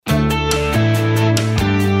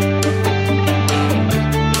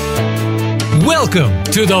Welcome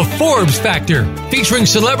to the Forbes Factor, featuring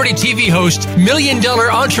celebrity TV host,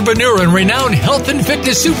 million-dollar entrepreneur, and renowned health and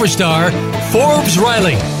fitness superstar, Forbes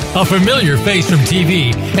Riley. A familiar face from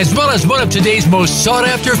TV, as well as one of today's most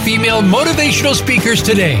sought-after female motivational speakers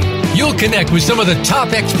today. You'll connect with some of the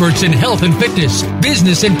top experts in health and fitness,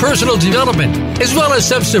 business and personal development, as well as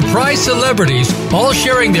some surprise celebrities, all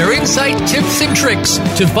sharing their insight, tips, and tricks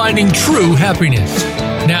to finding true happiness.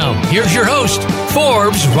 Now, here's your host,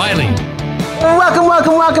 Forbes Riley.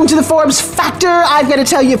 Welcome to the Forbes Factor. I've got to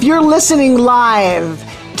tell you, if you're listening live,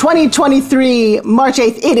 2023, March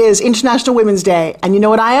 8th, it is International Women's Day. And you know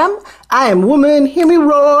what I am? I am woman. Hear me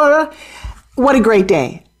roar. What a great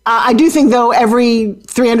day. I do think, though, every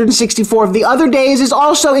 364 of the other days is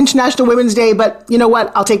also International Women's Day. But you know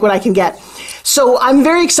what? I'll take what I can get. So I'm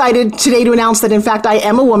very excited today to announce that, in fact, I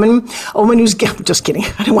am a woman who's, just kidding.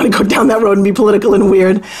 I don't want to go down that road and be political and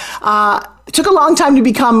weird. It took a long time to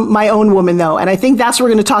become my own woman, though. And I think that's what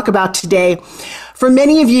we're going to talk about today. For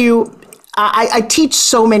many of you, I teach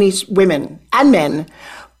so many women and men,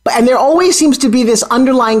 and there always seems to be this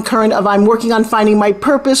underlying current of I'm working on finding my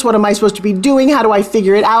purpose. What am I supposed to be doing? How do I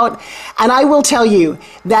figure it out? And I will tell you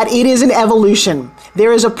that it is an evolution.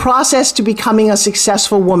 There is a process to becoming a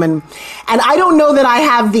successful woman. And I don't know that I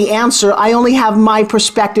have the answer. I only have my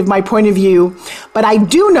perspective, my point of view. But I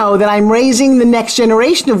do know that I'm raising the next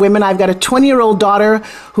generation of women. I've got a 20-year-old daughter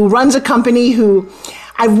who runs a company who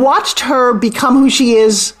I've watched her become who she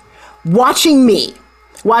is, watching me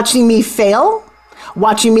fail,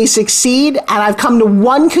 watching me succeed. And I've come to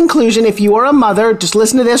one conclusion. If you are a mother, just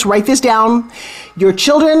listen to this, write this down. Your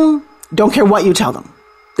children don't care what you tell them.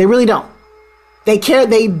 They really don't. They care.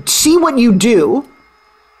 They see what you do,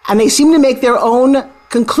 and they seem to make their own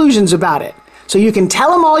conclusions about it. So you can tell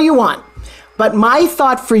them all you want. But my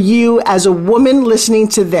thought for you as a woman listening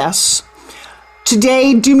to this,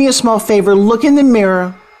 today, do me a small favor, look in the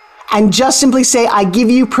mirror and just simply say, I give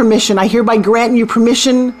you permission. I hereby grant you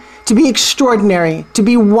permission to be extraordinary, to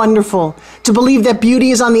be wonderful, to believe that beauty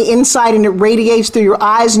is on the inside and it radiates through your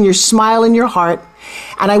eyes and your smile and your heart.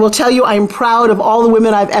 And I will tell you, I am proud of all the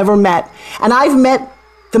women I've ever met. And I've met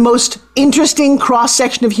the most interesting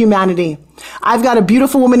cross-section of humanity. I've got a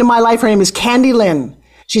beautiful woman in my life. Her name is Candy Lin.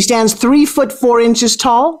 She stands 3'4"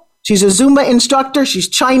 tall. She's a Zumba instructor. She's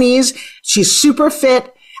Chinese. She's super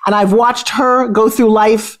fit. And I've watched her go through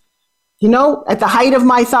life, at the height of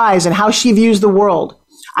my thighs and how she views the world.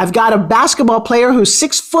 I've got a basketball player who's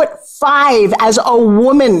 6'5" as a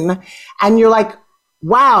woman. And you're like,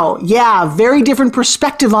 wow, yeah, very different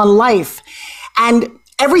perspective on life. And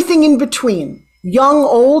everything in between, young,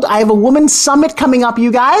 old. I have a women's summit coming up,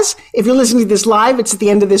 you guys. If you're listening to this live, it's at the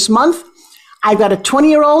end of this month. I've got a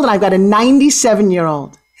 20-year-old and I've got a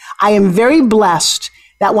 97-year-old. I am very blessed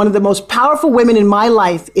that one of the most powerful women in my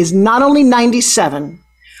life is not only 97,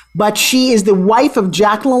 but she is the wife of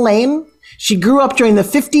Jack LaLanne. She grew up during the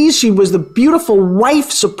 50s. She was the beautiful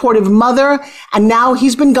wife, supportive mother. And now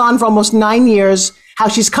he's been gone for almost 9 years, how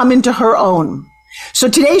she's come into her own. So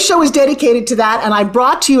today's show is dedicated to that. And I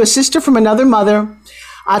brought to you a sister from another mother.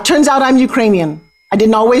 Turns out I'm Ukrainian. I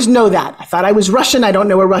didn't always know that. I thought I was Russian. I don't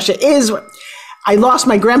know where Russia is. I lost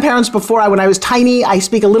my grandparents when I was tiny. I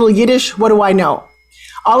speak a little Yiddish. What do I know?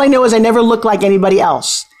 All I know is I never looked like anybody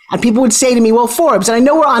else. And people would say to me, well, Forbes, and I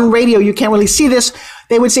know we're on radio, you can't really see this.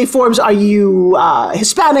 They would say, Forbes, are you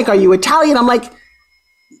Hispanic? Are you Italian? I'm like,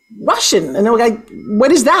 Russian. And they were like,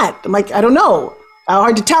 what is that? I'm like, I don't know.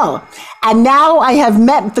 Hard to tell. And now I have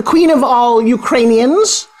met the queen of all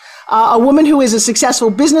Ukrainians, a woman who is a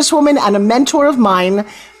successful businesswoman and a mentor of mine.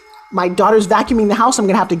 My daughter's vacuuming the house. I'm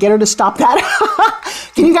going to have to get her to stop that.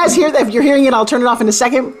 Can you guys hear that? If you're hearing it, I'll turn it off in a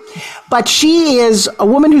second. But she is a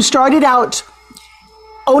woman who started out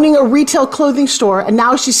owning a retail clothing store, and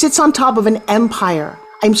now she sits on top of an empire.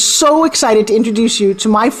 I'm so excited to introduce you to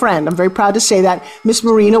my friend. I'm very proud to say that, Miss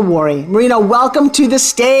Marina Worre. Marina, welcome to the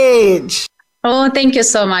stage. Oh, thank you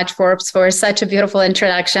so much, Forbes, for such a beautiful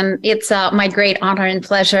introduction. It's my great honor and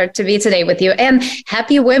pleasure to be today with you. And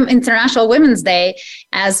happy International Women's Day.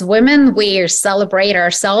 As women, we celebrate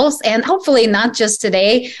ourselves, and hopefully not just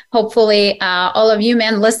today. Hopefully, all of you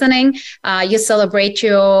men listening, you celebrate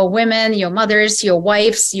your women, your mothers, your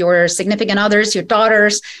wives, your significant others, your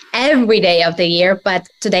daughters, every day of the year, but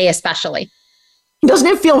today especially. Doesn't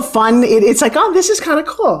it feel fun? It's like, oh, this is kind of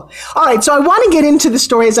cool. All right. So I want to get into the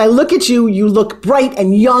story. As I look at you, you look bright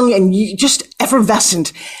and young and just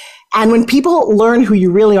effervescent. And when people learn who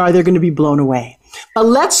you really are, they're going to be blown away. But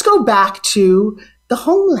let's go back to the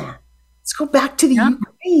homeland. Let's go back to the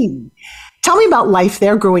Ukraine. Tell me about life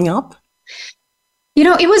there growing up.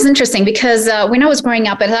 It was interesting because when I was growing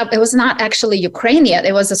up, it was not actually Ukraine yet.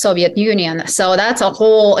 It was the Soviet Union. So that's a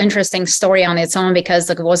whole interesting story on its own because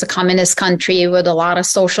it was a communist country with a lot of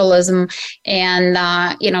socialism and,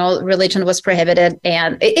 religion was prohibited.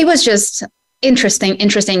 And it was just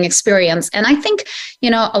interesting experience. And I think,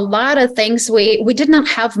 a lot of things we did not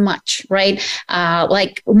have much, right?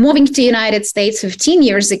 Like moving to the United States 15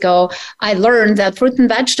 years ago, I learned that fruit and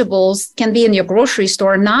vegetables can be in your grocery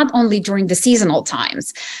store, not only during the seasonal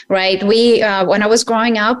times, right? When I was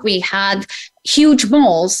growing up, we had huge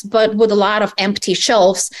malls, but with a lot of empty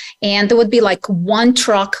shelves. And there would be like one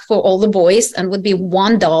truck for all the boys and would be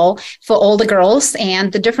one doll for all the girls.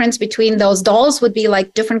 And the difference between those dolls would be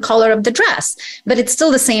like different color of the dress, but it's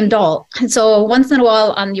still the same doll. And so once in a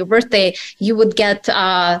while on your birthday, you would get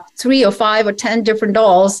 3 or 5 or 10 different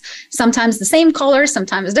dolls, sometimes the same color,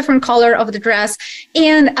 sometimes different color of the dress.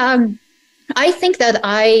 And I think that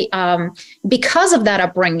because of that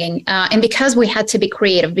upbringing, and because we had to be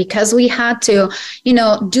creative, because we had to,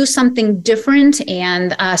 do something different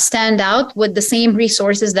and stand out with the same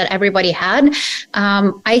resources that everybody had,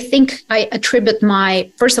 I think I attribute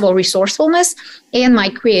my, first of all, resourcefulness and my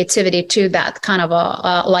creativity to that kind of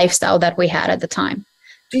a lifestyle that we had at the time.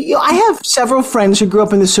 I have several friends who grew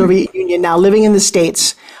up in the Soviet Union now living in the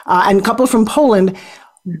States, and a couple from Poland.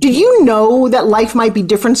 Did you know that life might be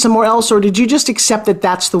different somewhere else, or did you just accept that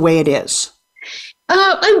that's the way it is?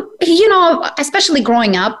 Especially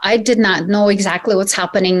growing up, I did not know exactly what's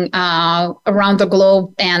happening around the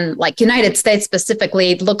globe, and like United States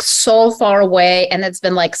specifically, it looks so far away, and it's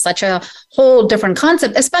been like such a whole different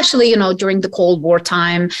concept, especially, during the Cold War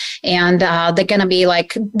time. And they're going to be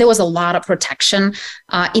like, there was a lot of protection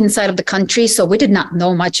inside of the country. So we did not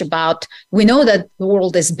know much about, we know that the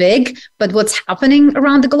world is big, but what's happening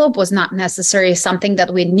around the globe was not necessarily something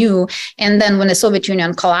that we knew. And then when the Soviet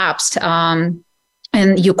Union collapsed,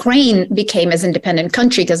 and Ukraine became as independent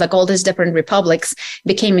country, because like all these different republics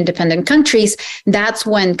became independent countries, that's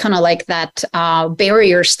when kind of like that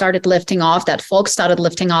barrier started lifting off, that fog started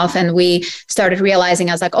lifting off, and we started realizing,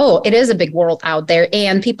 I was like, oh, it is a big world out there,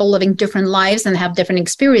 and people living different lives and have different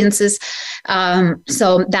experiences.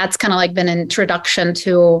 So that's kind of like been an introduction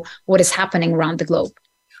to what is happening around the globe.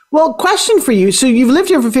 Well, question for you. So you've lived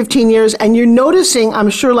here for 15 years and you're noticing, I'm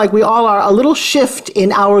sure like we all are, a little shift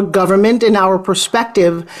in our government, in our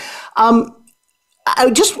perspective. I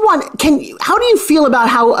just how do you feel about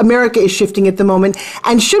how America is shifting at the moment?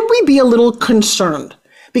 And should we be a little concerned?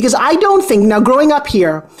 Because I don't think, now growing up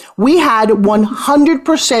here, we had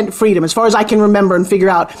 100% freedom, as far as I can remember and figure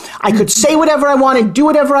out. I could say whatever I wanted, do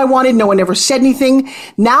whatever I wanted. No one ever said anything.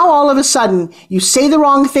 Now, all of a sudden, you say the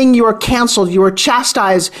wrong thing, you are canceled, you are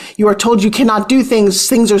chastised, you are told you cannot do things,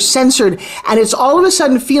 things are censored, and it's all of a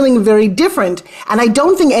sudden feeling very different. And I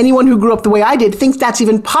don't think anyone who grew up the way I did thinks that's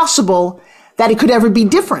even possible, that it could ever be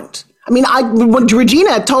different. I mean, when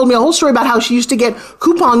Regina told me a whole story about how she used to get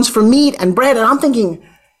coupons for meat and bread, and I'm thinking,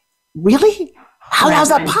 really? How's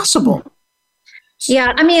that possible?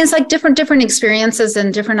 Yeah, I mean, it's like different experiences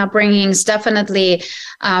and different upbringings definitely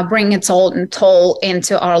bring its own toll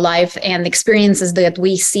into our life and experiences that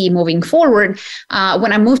we see moving forward.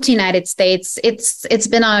 When I moved to the United States, it's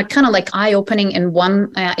been a kind of like eye-opening in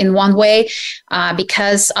one way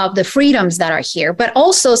because of the freedoms that are here, but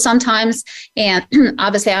also sometimes, and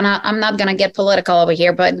obviously I'm not going to get political over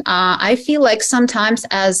here, but I feel like sometimes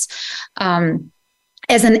as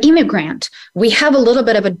an immigrant, we have a little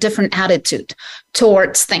bit of a different attitude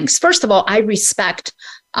towards things. First of all, I respect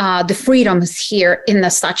the freedoms here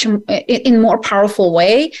in more powerful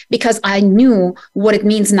way because I knew what it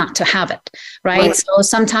means not to have it, right? So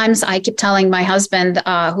sometimes I keep telling my husband,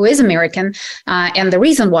 who is American, and the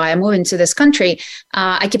reason why I moved into this country,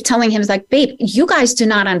 I keep telling him, like, babe, you guys do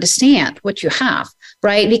not understand what you have.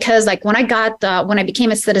 Right? Because like when I became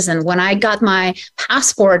a citizen, when I got my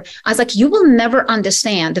passport, I was like, you will never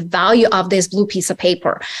understand the value of this blue piece of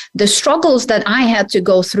paper, the struggles that I had to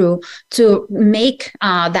go through to make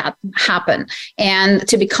that happen and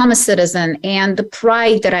to become a citizen, and the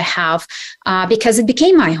pride that I have because it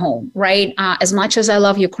became my home, right? As much as I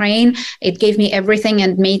love Ukraine, it gave me everything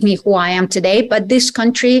and made me who I am today. But this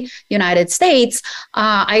country, United States,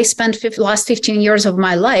 I spent last 15 years of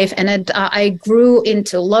my life, and I grew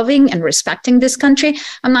into loving and respecting this country.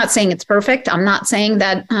 I'm not saying it's perfect. I'm not saying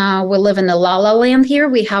that we live in a la-la land here.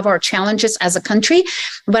 We have our challenges as a country,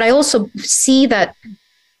 but I also see that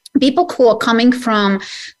people who are coming from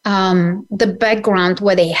the background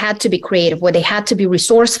where they had to be creative, where they had to be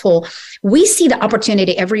resourceful, we see the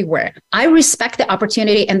opportunity everywhere. I respect the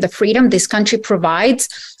opportunity and the freedom this country provides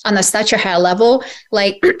on such a high level.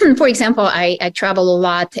 Like, for example, I travel a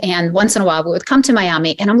lot, and once in a while we would come to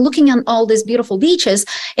Miami, and I'm looking at all these beautiful beaches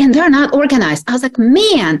and they're not organized. I was like,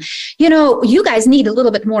 man, you guys need a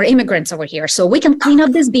little bit more immigrants over here. So we can clean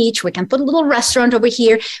up this beach. We can put a little restaurant over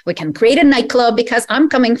here. We can create a nightclub, because I'm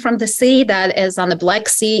coming from the sea that is on the Black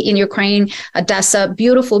Sea in Ukraine, Odessa.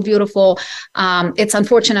 Beautiful, beautiful. It's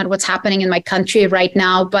unfortunate what's happening in my country right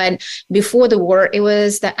now. But before the war, it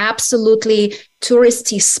was the absolutely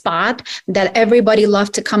touristy spot that everybody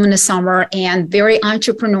loved to come in the summer, and very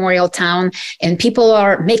entrepreneurial town, and people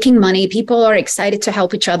are making money. People are excited to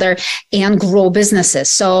help each other and grow businesses.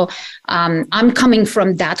 So I'm coming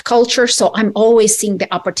from that culture. So I'm always seeing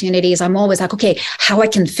the opportunities. I'm always like, okay, how I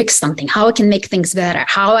can fix something, how I can make things better,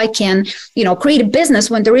 how I can, create a business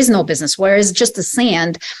when there is no business, where it's just the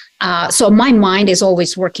sand. So my mind is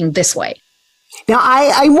always working this way. Now,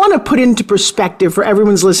 I want to put into perspective for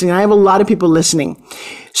everyone's listening. I have a lot of people listening.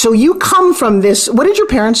 So you come from this. What did your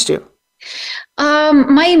parents do?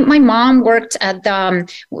 My mom worked at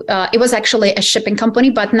it was actually a shipping company,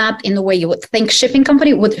 but not in the way you would think shipping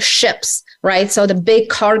company, with ships, right? So the big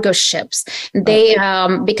cargo ships, they,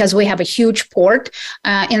 because we have a huge port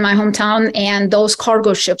in my hometown, and those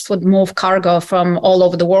cargo ships would move cargo from all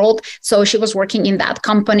over the world. So she was working in that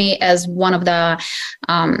company as one of the,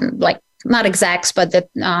 not execs, but the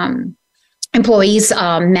employees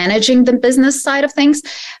managing the business side of things.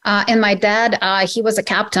 And my dad, he was a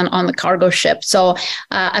captain on the cargo ship. So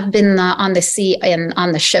I've been on the sea and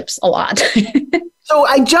on the ships a lot. So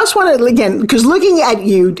I just want to, again, because looking at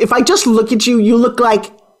you, if I just look at you, you look like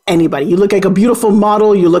anybody. You look like a beautiful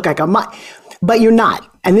model. You look like but you're not.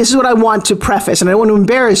 And this is what I want to preface, and I don't want to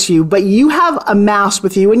embarrass you, but you have amassed,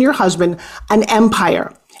 with you and your husband, an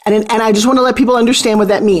empire. And I just want to let people understand what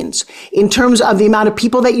that means in terms of the amount of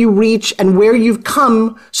people that you reach and where you've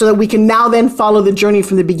come, so that we can now then follow the journey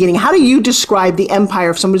from the beginning. How do you describe the empire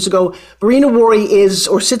if somebody was to go, Marina Worre is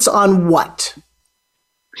or sits on what?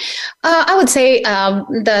 I would say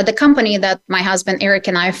the company that my husband Eric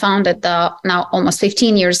and I founded now almost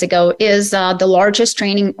 15 years ago is the largest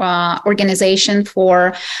training organization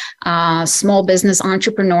for small business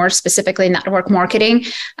entrepreneurs, specifically network marketing.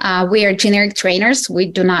 We are generic trainers. We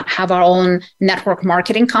do not have our own network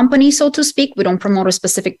marketing company, so to speak. We don't promote a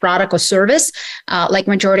specific product or service like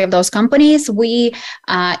majority of those companies. We,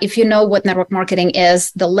 if you know what network marketing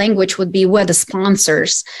is, the language would be we're the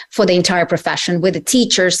sponsors for the entire profession, we're the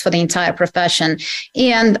teachers for the entire profession.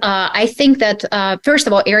 And I think that, first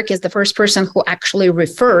of all, Eric is the first person who actually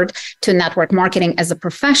referred to network marketing as a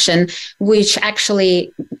profession, which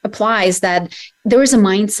actually applies that there is a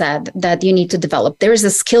mindset that you need to develop. There is a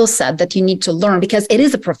skill set that you need to learn because it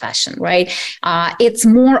is a profession, right? It's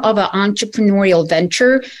more of an entrepreneurial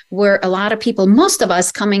venture where a lot of people, most of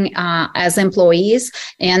us coming as employees,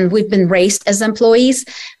 and we've been raised as employees.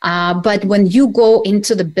 But when you go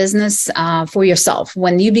into the business for yourself,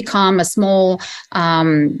 when you become a small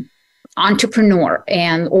entrepreneur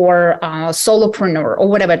or solopreneur or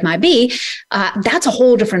whatever it might be, that's a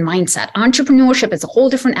whole different mindset. Entrepreneurship is a whole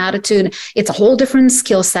different attitude. It's a whole different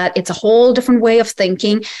skill set. It's a whole different way of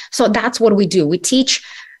thinking. So that's what we do. We teach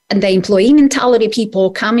the employee mentality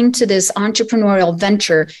people coming to this entrepreneurial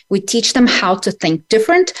venture. We teach them how to think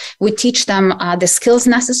different. We teach them the skills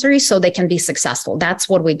necessary so they can be successful. That's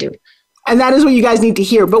what we do. And that is what you guys need to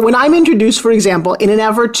hear. But when I'm introduced, for example, in an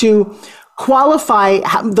effort to qualify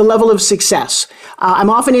the level of success, I'm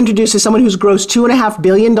often introduced as someone who's grossed $2.5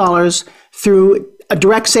 billion through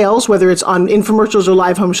direct sales, whether it's on infomercials or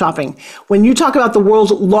live home shopping. When you talk about the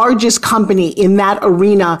world's largest company in that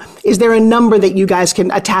arena, is there a number that you guys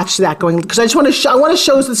can attach to that going? Because I just want to I want to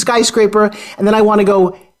show the skyscraper, and then I want to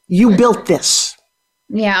go, you built this.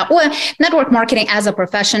 Yeah, well, network marketing as a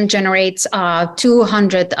profession generates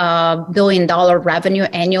 $200 billion revenue,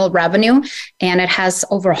 annual revenue, and it has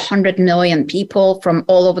over 100 million people from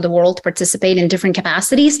all over the world participate in different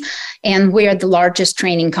capacities. And we are the largest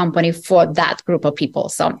training company for that group of people.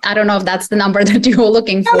 So I don't know if that's the number that you were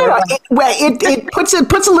looking for. No. It puts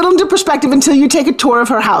a little into perspective until you take a tour of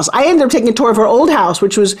her house. I ended up taking a tour of her old house,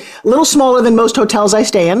 which was a little smaller than most hotels I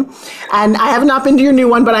stay in. And I have not been to your new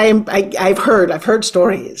one, but I've heard stories.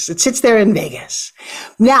 It sits there in Vegas.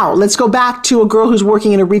 Now, let's go back to a girl who's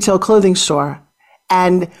working in a retail clothing store.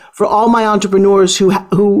 And for all my entrepreneurs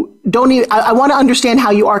who don't even, I want to understand how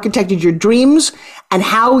you architected your dreams and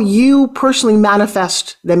how you personally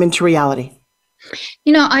manifest them into reality.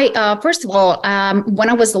 I first of all, when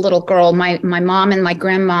I was a little girl, my mom and my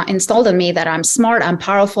grandma installed in me that I'm smart, I'm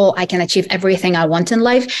powerful, I can achieve everything I want in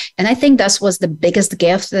life. And I think that was the biggest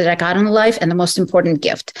gift that I got in life and the most important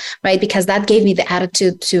gift, right? Because that gave me the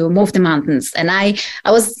attitude to move the mountains. And I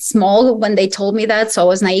was small when they told me that, so I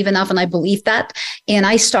was naive enough and I believed that. And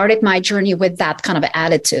I started my journey with that kind of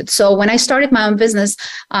attitude. So when I started my own business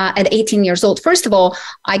at 18 years old, first of all,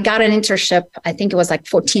 I got an internship, I think it was like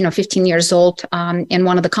 14 or 15 years old, in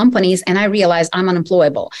one of the companies, and I realized I'm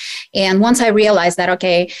unemployable. And once I realized that,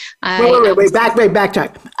 okay,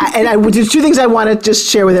 backtrack. There's two things I want to just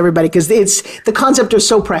share with everybody because the concept is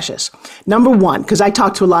so precious. Number one, because I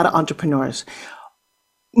talk to a lot of entrepreneurs,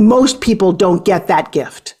 most people don't get that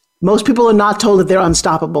gift. Most people are not told that they're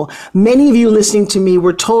unstoppable. Many of you listening to me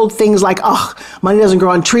were told things like, oh, money doesn't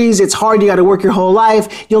grow on trees. It's hard. You got to work your whole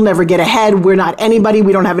life. You'll never get ahead. We're not anybody.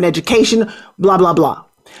 We don't have an education, blah, blah, blah.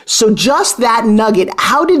 So just that nugget,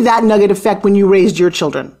 how did that nugget affect when you raised your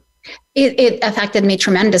children? It affected me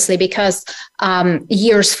tremendously because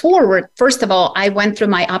years forward, first of all, I went through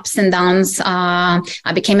my ups and downs.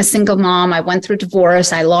 I became a single mom. I went through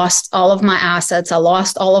divorce. I lost all of my assets. I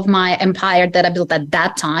lost all of my empire that I built at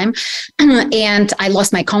that time. And I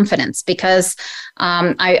lost my confidence because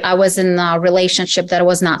I was in a relationship that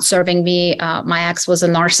was not serving me. My ex was a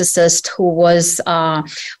narcissist who was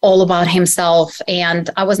all about himself. And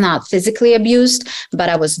I was not physically abused, but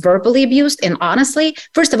I was verbally abused. And honestly,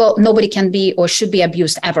 first of all, nobody can be or should be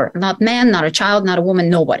abused ever. Not man, not a child, not a woman,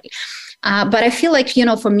 nobody. But I feel like,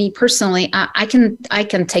 for me personally, I can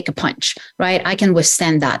take a punch, right? I can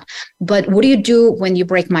withstand that. But what do you do when you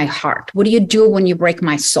break my heart? What do you do when you break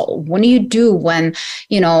my soul? What do you do when,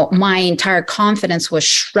 my entire confidence was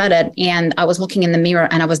shredded and I was looking in the mirror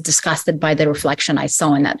and I was disgusted by the reflection I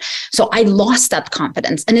saw in it? So I lost that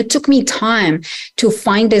confidence, and it took me time to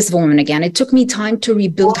find this woman again. It took me time to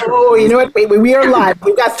rebuild her. Oh, you know what? Wait, we are live.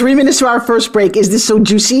 We've got 3 minutes to our first break. Is this so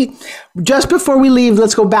juicy? Just before we leave,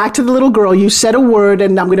 let's go back to the little girl. You said a word,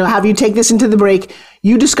 and I'm going to have you take this into the break.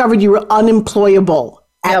 You discovered you were unemployable.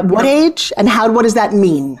 At what age, and what does that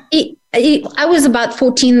mean? I was about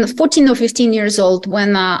 14 or 15 years old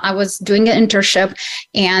when I was doing an internship,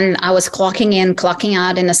 and I was clocking in, clocking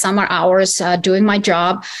out in the summer hours, doing my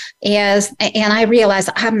job. And I realized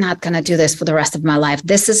I'm not going to do this for the rest of my life.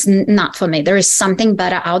 This is not for me. There is something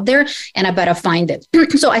better out there, and I better find it.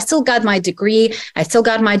 So I still got my degree. I still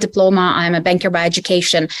got my diploma. I'm a banker by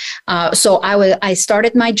education. So I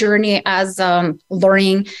started my journey as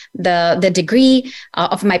learning the degree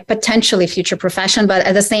of my potentially future profession. But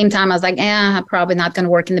at the same time, I was like, I'm probably not going to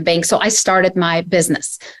work in the bank. So I started my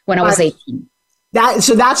business when I was 18.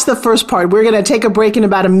 So that's the first part. We're going to take a break in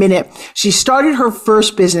about a minute. She started her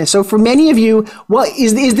first business. So for many of you, what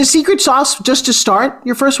is the secret sauce just to start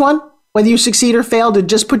your first one? Whether you succeed or fail, to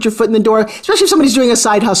just put your foot in the door, especially if somebody's doing a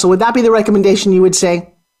side hustle. Would that be the recommendation you would say?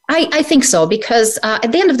 I think so, because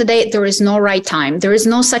at the end of the day, there is no right time. There is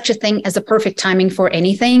no such a thing as a perfect timing for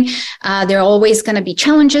anything. There are always going to be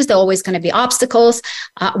challenges. There are always going to be obstacles.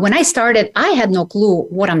 When I started, I had no clue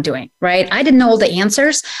what I'm doing, right? I didn't know all the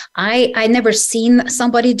answers. I never seen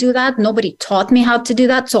somebody do that. Nobody taught me how to do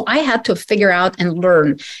that. So I had to figure out and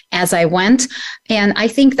learn as I went. And I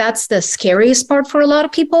think that's the scariest part for a lot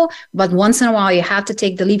of people. But once in a while, you have to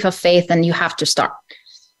take the leap of faith and you have to start.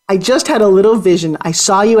 I just had a little vision. I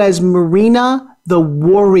saw you as Marina the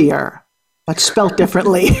Warrior, but spelt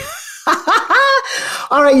differently.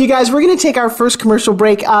 All right, you guys, we're going to take our first commercial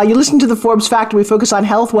break. You listen to the Forbes Factor. We focus on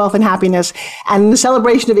health, wealth, and happiness. And in the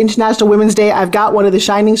celebration of International Women's Day, I've got one of the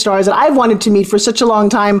shining stars that I've wanted to meet for such a long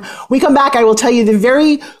time. We come back, I will tell you the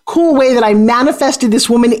very cool way that I manifested this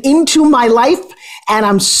woman into my life. And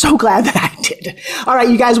I'm so glad that I did. All right,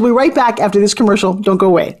 you guys, we'll be right back after this commercial. Don't go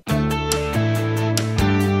away.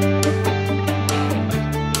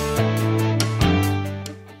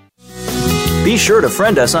 Be sure to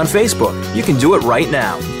friend us on Facebook. You can do it right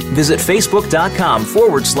now. Visit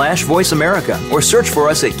facebook.com/Voice America or search for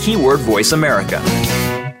us at keyword Voice America.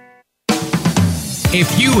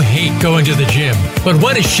 If you hate going to the gym, but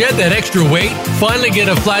want to shed that extra weight, finally get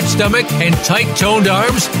a flat stomach and tight toned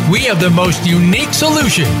arms, we have the most unique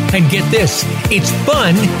solution. And get this, it's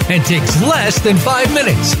fun and takes less than 5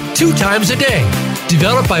 minutes, 2 times a day.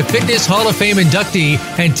 Developed by Fitness Hall of Fame inductee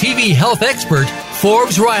and TV health expert,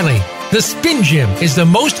 Forbes Riley. The Spin Gym is the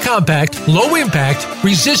most compact, low-impact,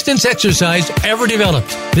 resistance exercise ever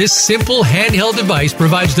developed. This simple handheld device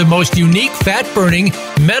provides the most unique fat-burning,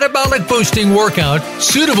 metabolic-boosting workout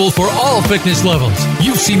suitable for all fitness levels.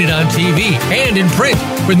 You've seen it on TV and in print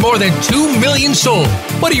with more than 2 million sold.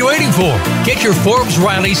 What are you waiting for? Get your Forbes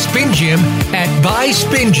Riley Spin Gym at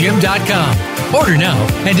buyspingym.com. Order now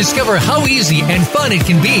and discover how easy and fun it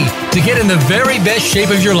can be to get in the very best shape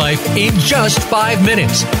of your life in just 5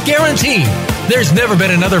 minutes. Guaranteed. There's never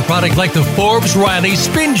been another product like the Forbes Riley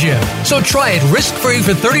Spin Gym. So try it risk-free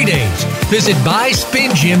for 30 days. Visit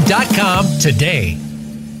buyspingym.com today.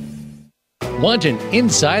 Want an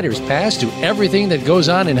insider's pass to everything that goes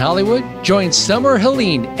on in Hollywood? Join Summer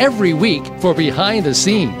Helene every week for Behind the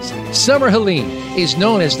Scenes. Summer Helene is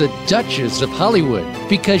known as the Duchess of Hollywood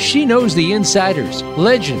because she knows the insiders,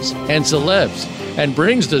 legends, and celebs and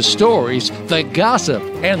brings the stories, the gossip,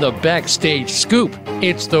 and the backstage scoop.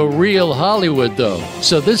 It's the real Hollywood, though.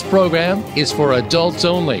 So this program is for adults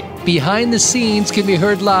only. Behind the Scenes can be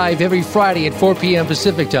heard live every Friday at 4 p.m.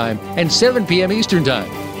 Pacific Time and 7 p.m. Eastern Time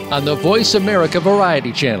on the Voice America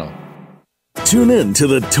Variety Channel. Tune in to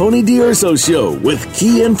the Tony D'Urso Show with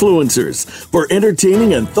key influencers for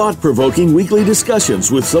entertaining and thought-provoking weekly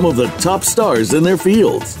discussions with some of the top stars in their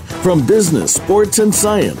fields. From business, sports, and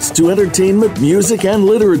science to entertainment, music, and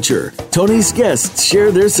literature, Tony's guests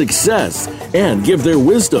share their success and give their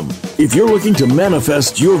wisdom. If you're looking to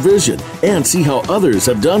manifest your vision and see how others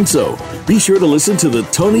have done so, be sure to listen to the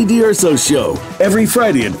Tony D'Urso Show every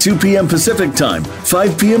Friday at 2 p.m. Pacific Time,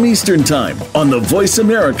 5 p.m. Eastern Time on the Voice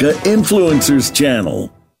America Influencers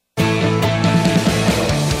Channel.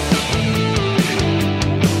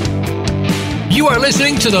 You are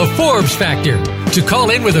listening to the Forbes Factor. To call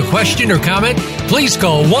in with a question or comment, please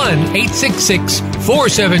call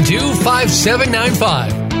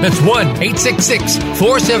 1-866-472-5795. That's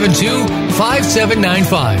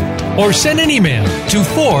 1-866-472-5795. Or send an email to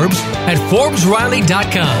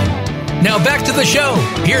Forbes@ForbesRiley.com. Now back to the show.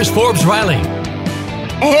 Here's Forbes Riley.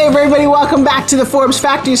 Hey everybody, welcome back to the Forbes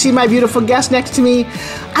Factor. You see my beautiful guest next to me.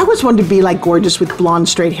 I always wanted to be like gorgeous with blonde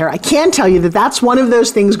straight hair. I can tell you that that's one of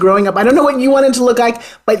those things growing up. I don't know what you wanted to look like,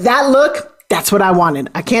 but that look, that's what I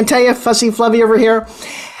wanted. I can't tell you, fussy fluffy over here.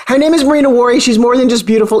 Her name is Marina Worre. She's more than just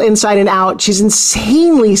beautiful inside and out. She's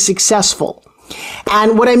insanely successful.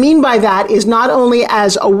 And what I mean by that is not only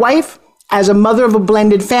as a wife, as a mother of a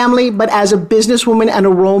blended family, but as a businesswoman and a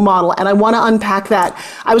role model. And I want to unpack that.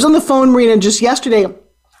 I was on the phone, Marina, just yesterday,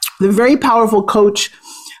 the very powerful coach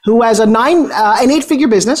who has an 8-figure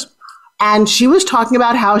business. And she was talking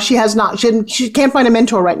about how she can't find a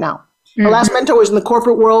mentor right now. Her last mentor was in the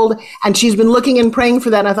corporate world, and she's been looking and praying for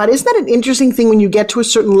that. And I thought, isn't that an interesting thing when you get to a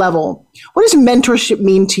certain level? What does mentorship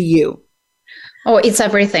mean to you? Oh, it's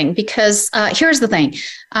everything. Because here's the thing.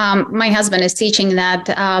 My husband is teaching that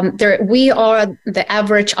we are the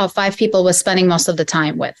average of 5 people we're spending most of the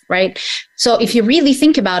time with, right? So if you really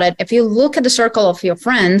think about it, if you look at the circle of your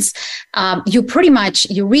friends, you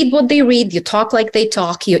read what they read, you talk like they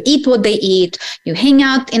talk, you eat what they eat, you hang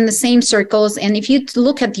out in the same circles. And if you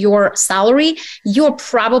look at your salary, you're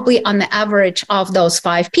probably on the average of those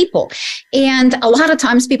 5 people. And a lot of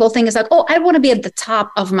times people think it's like, oh, I want to be at the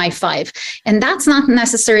top of my 5. And that's not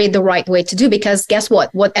necessarily the right way to do, because guess what?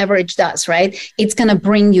 What average does, right? It's going to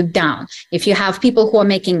bring you down. If you have people who are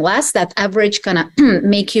making less, that average going to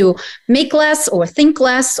make you make less or think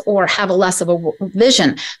less or have a less of a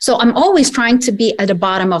vision. So I'm always trying to be at the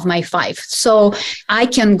bottom of my 5 so I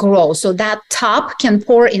can grow. So that top can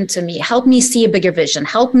pour into me, help me see a bigger vision,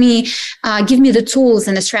 help me give me the tools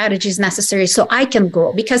and the strategies necessary so I can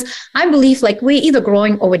grow. Because I believe like we're either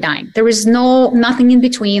growing or we're dying. There is nothing in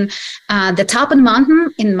between. The top of the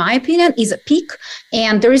mountain, in my opinion, is a peak,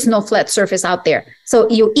 and there is no flat surface out there. So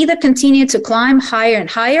you either continue to climb higher and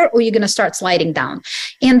higher, or you're going to start sliding down.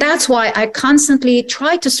 And that's why I constantly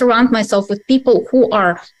try to surround myself with people who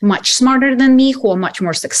are much smarter than me, who are much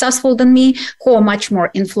more successful than me, who are much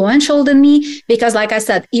more influential than me. Because like I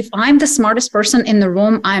said, if I'm the smartest person in the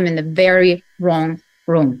room, I'm in the very wrong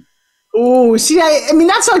room. Oh, see, I mean,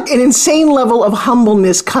 that's like an insane level of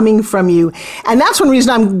humbleness coming from you. And that's one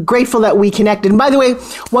reason I'm grateful that we connected. And by the way,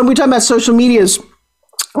 when we talk about social medias,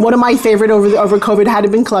 one of my favorite over COVID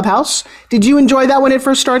had been Clubhouse. Did you enjoy that when it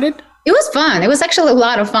first started? It was fun. It was actually a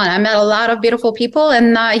lot of fun. I met a lot of beautiful people,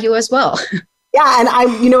 and you as well. Yeah, and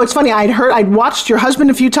it's funny. I'd watched your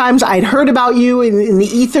husband a few times. I'd heard about you in the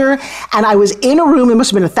ether, and I was in a room. There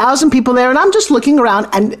must have been 1,000 people there, and I'm just looking around,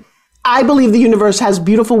 and I believe the universe has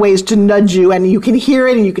beautiful ways to nudge you, and you can hear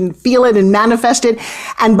it and you can feel it and manifest it.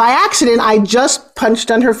 And by accident, I just punched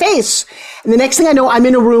on her face. And the next thing I know, I'm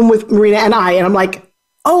in a room with Marina and I'm like,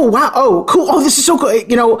 oh, wow. Oh, cool. Oh, this is so cool.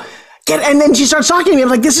 And then she starts talking to me. I'm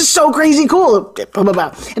like, this is so crazy cool. Blah, blah, blah.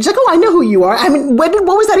 And she's like, oh, I know who you are. I mean, what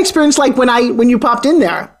was that experience like when you popped in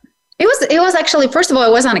there? It was actually, first of all,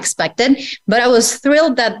 it was unexpected, but I was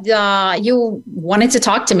thrilled that you wanted to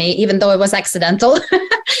talk to me, even though it was accidental.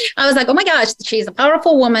 I was like, oh my gosh, she's a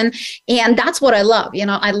powerful woman. And that's what I love.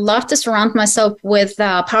 I love to surround myself with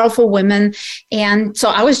powerful women. And so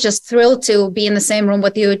I was just thrilled to be in the same room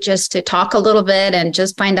with you, just to talk a little bit and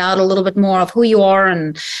just find out a little bit more of who you are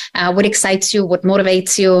and what excites you, what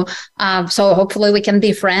motivates you. So hopefully we can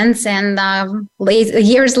be friends. And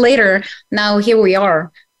years later, now here we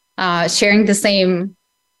are. Sharing the same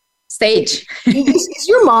stage. Is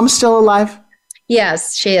your mom still alive?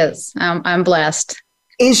 Yes, she is. I'm blessed.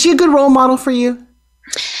 Is she a good role model for you?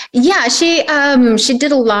 Yeah, she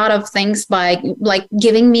did a lot of things by like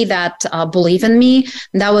giving me that belief in me.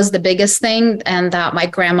 That was the biggest thing. And my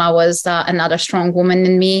grandma was another strong woman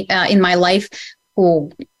in me, in my life,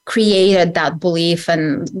 who created that belief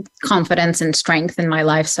and confidence and strength in my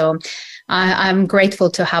life. So I'm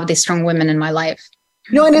grateful to have these strong women in my life.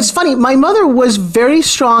 And it's funny, my mother was very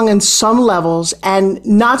strong in some levels and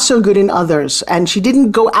not so good in others. And she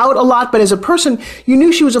didn't go out a lot, but as a person, you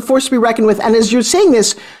knew she was a force to be reckoned with. And as you're saying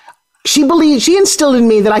this, she instilled in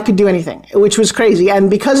me that I could do anything, which was crazy. And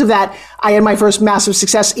because of that, I had my first massive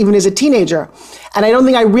success even as a teenager. And I don't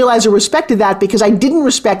think I realized or respected that because I didn't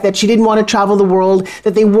respect that she didn't want to travel the world,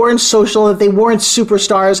 that they weren't social, that they weren't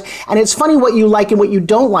superstars. And it's funny what you like and what you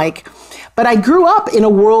don't like. But I grew up in a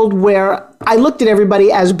world where I looked at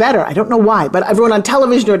everybody as better. I don't know why, but everyone on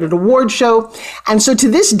television or at an award show. And so to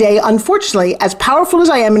this day, unfortunately, as powerful as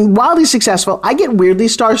I am and wildly successful, I get weirdly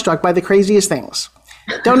starstruck by the craziest things.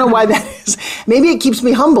 Don't know why that is. Maybe it keeps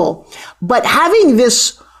me humble. But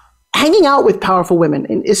hanging out with powerful women,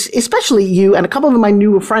 and especially you and a couple of my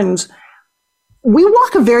newer friends, we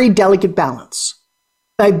walk a very delicate balance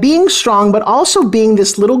by being strong, but also being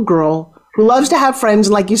this little girl who loves to have friends.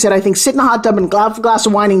 And like you said, I think sit in a hot tub and have a glass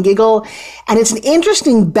of wine and giggle. And it's an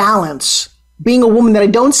interesting balance being a woman that I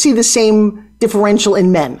don't see the same differential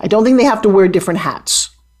in men. I don't think they have to wear different hats.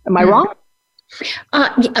 Am I wrong?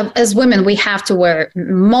 As women, we have to wear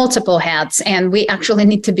multiple hats, and we actually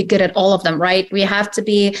need to be good at all of them, right? We have to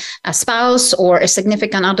be a spouse or a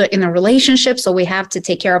significant other in a relationship. So we have to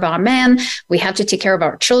take care of our men. We have to take care of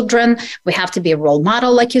our children. We have to be a role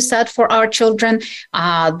model, like you said, for our children.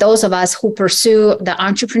 Those of us who pursue the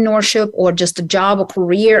entrepreneurship or just a job or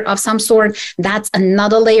career of some sort, that's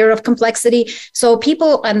another layer of complexity. So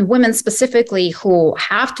people and women specifically who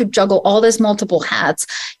have to juggle all these multiple hats,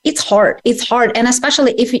 it's hard. It's hard. And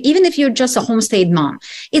especially even if you're just a homestay mom,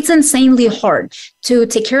 it's insanely hard to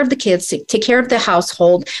take care of the kids, to take care of the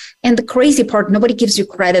household. And the crazy part, nobody gives you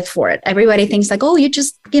credit for it. Everybody thinks like, oh, you're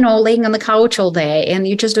just, laying on the couch all day and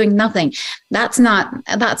you're just doing nothing. That's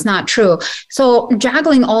not true. So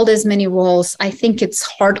juggling all these many roles, I think it's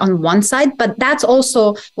hard on one side, but that's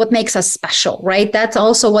also what makes us special, right? That's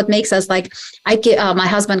also what makes us like, my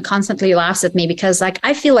husband constantly laughs at me because like,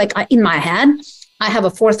 I feel like in my head, I have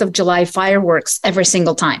a 4th of July fireworks every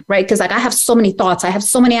single time, right? Because like I have so many thoughts, I have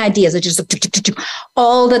so many ideas. It just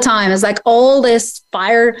all the time. It's like all this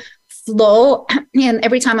fire flow. And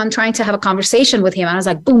every time I'm trying to have a conversation with him, I was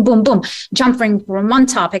like, boom, boom, boom, jumping from one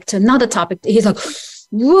topic to another topic. He's like,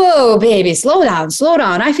 whoa, baby, slow down, slow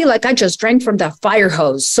down. I feel like I just drank from the fire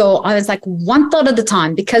hose. So I was like one thought at a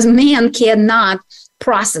time because man cannot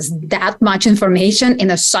process that much information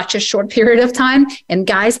in such a short period of time. And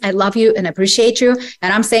guys, I love you and appreciate you.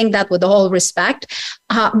 And I'm saying that with all respect.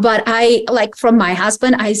 But I like from my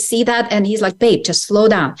husband, I see that and he's like, babe, just slow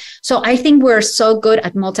down. So I think we're so good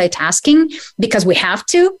at multitasking because we have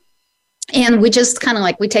to. And we just kind of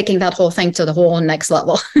like, we're taking that whole thing to the whole next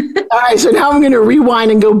level. All right. So now I'm going to rewind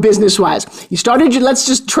and go business wise. Let's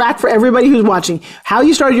just track for everybody who's watching how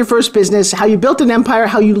you started your first business, how you built an empire,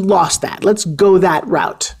 how you lost that. Let's go that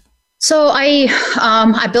route. So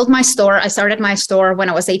I built my store. I started my store when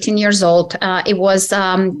I was 18 years old. It was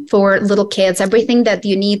for little kids, everything that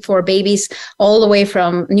you need for babies, all the way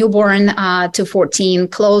from newborn to 14,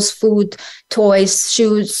 clothes, food, toys,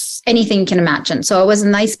 shoes, anything you can imagine. So it was a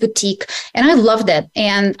nice boutique and I loved it.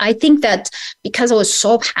 And I think that because I was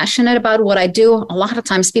so passionate about what I do, a lot of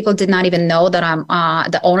times people did not even know that I'm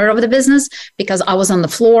the owner of the business because I was on the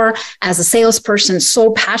floor as a salesperson,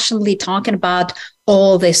 so passionately talking about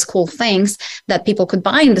all these cool things that people could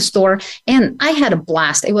buy in the store. And I had a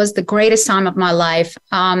blast. It was the greatest time of my life.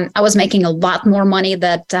 I was making a lot more money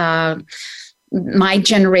than my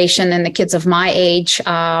generation and the kids of my age.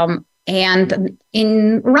 And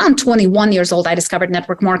in around 21 years old, I discovered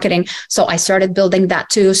network marketing. So I started building that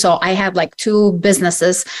too. So I have like 2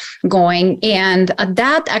 businesses going. And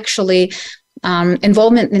that actually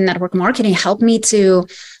involvement in network marketing helped me to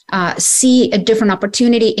see a different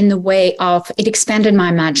opportunity in the way of it expanded my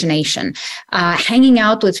imagination, hanging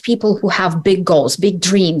out with people who have big goals, big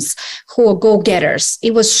dreams, who are go-getters.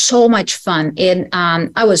 It was so much fun. And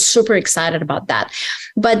I was super excited about that.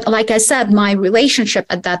 But like I said, my relationship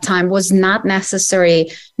at that time was not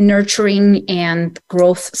necessarily nurturing and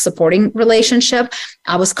growth supporting relationship.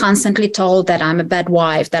 I was constantly told that I'm a bad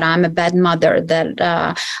wife, that I'm a bad mother,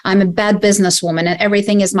 that I'm a bad businesswoman, and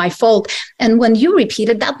everything is my fault. And when you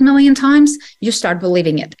repeated that a million times, you start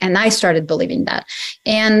believing it. And I started believing that.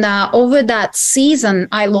 And over that season,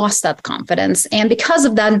 I lost that confidence. And because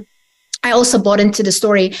of that, I also bought into the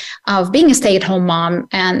story of being a stay-at-home mom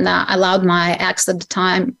and allowed my ex at the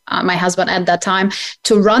time, my husband at that time,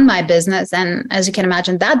 to run my business. And as you can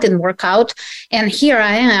imagine, that didn't work out. And here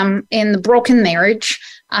I am in the broken marriage,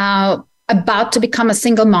 about to become a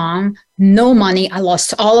single mom, no money. I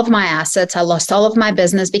lost all of my assets. I lost all of my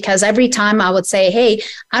business because every time I would say, hey,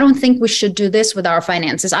 I don't think we should do this with our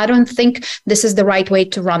finances. I don't think this is the right way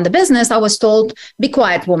to run the business. I was told, be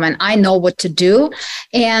quiet, woman. I know what to do.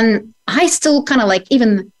 And I still kind of like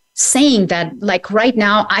even saying that, like right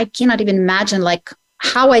now, I cannot even imagine like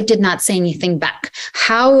how I did not say anything back,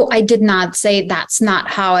 how I did not say that's not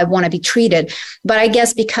how I want to be treated. But I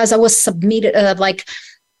guess because I was submitted,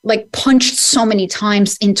 like punched so many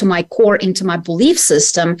times into my core, into my belief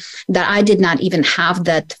system, that I did not even have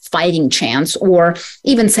that fighting chance or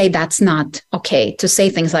even say that's not okay to say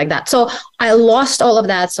things like that. So I lost all of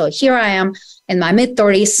that. So here I am in my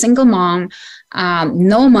mid-30s, single mom,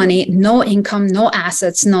 no money, no income, no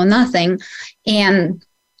assets, no nothing. And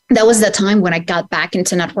that was the time when I got back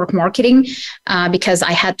into network marketing because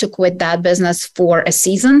I had to quit that business for a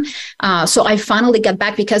season. So I finally got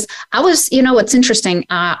back because I was, what's interesting,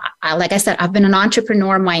 like I said, I've been an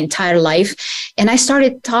entrepreneur my entire life. And I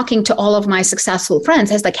started talking to all of my successful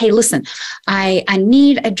friends. I was like, hey, listen, I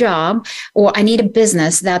need a job or I need a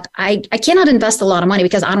business that I cannot invest a lot of money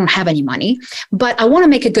because I don't have any money, but I want to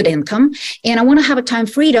make a good income and I want to have a time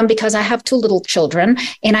freedom because I have 2 little children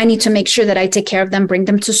and I need to make sure that I take care of them, bring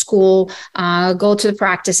them to school, go to the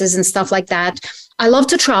practices and stuff like that. I love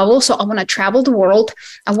to travel. So I want to travel the world.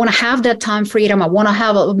 I want to have that time freedom. I want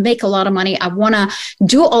to make a lot of money. I want to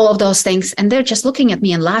do all of those things. And they're just looking at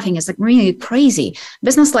me and laughing. It's like really crazy.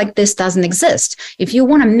 Business like this doesn't exist. If you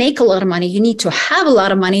want to make a lot of money, you need to have a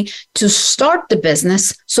lot of money to start the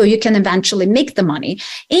business so you can eventually make the money.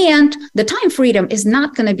 And the time freedom is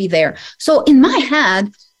not going to be there. So in my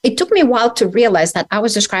head, it took me a while to realize that I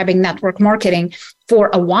was describing network marketing for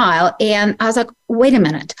a while. And I was like, wait a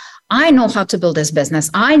minute. I know how to build this business.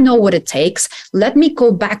 I know what it takes. Let me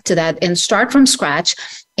go back to that and start from scratch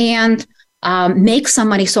and make some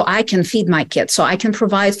money so I can feed my kids, so I can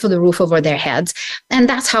provide for the roof over their heads. And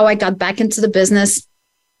that's how I got back into the business.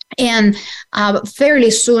 And fairly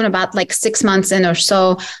soon, about like 6 months in or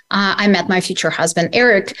so, I met my future husband,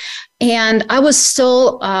 Eric. And I was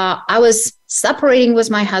still, I was separating with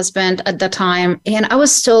my husband at the time. And I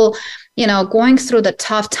was still, going through the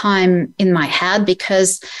tough time in my head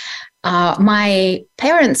because my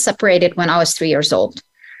parents separated when I was 3 years old.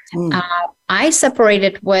 I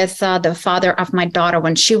separated with the father of my daughter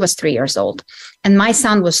when she was 3 years old. And my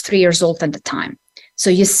son was 3 years old at the time.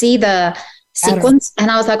 So you see the sequence.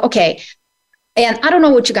 And I was like, okay. And I don't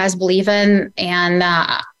know what you guys believe in. And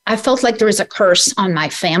I felt like there is a curse on my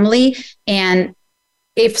family. And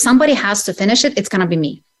if somebody has to finish it, it's going to be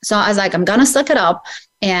me. So I was like, I'm going to suck it up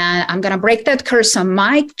and I'm going to break that curse on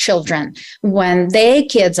my children. When their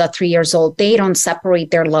kids are 3 years old, they don't separate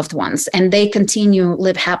their loved ones and they continue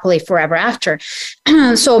live happily forever after.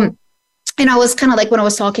 And I was kind of like, when I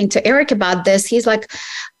was talking to Eric about this, he's like,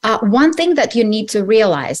 one thing that you need to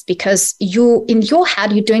realize, because in your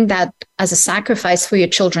head, you're doing that as a sacrifice for your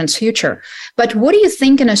children's future. But what do you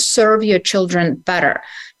think going to serve your children better?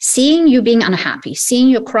 Seeing you being unhappy, seeing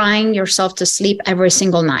you crying yourself to sleep every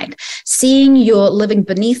single night, seeing you living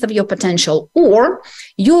beneath of your potential, or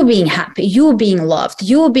you being happy, you being loved,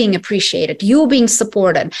 you being appreciated, you being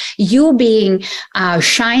supported, you being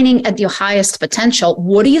shining at your highest potential.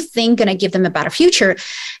 What do you think going to give them a better future?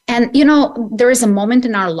 And, there is a moment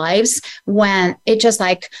in our lives when it just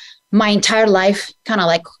like, my entire life kind of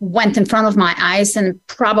like went in front of my eyes and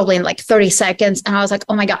probably in like 30 seconds. And I was like,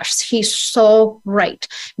 oh my gosh, he's so right.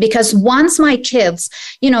 Because once my kids,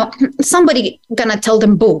 somebody gonna tell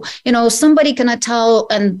them boo, somebody gonna tell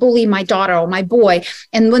and bully my daughter or my boy.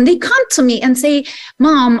 And when they come to me and say,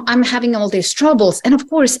 Mom, I'm having all these troubles. And of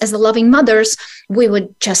course, as the loving mothers, we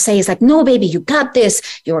would just say, it's like, no, baby, you got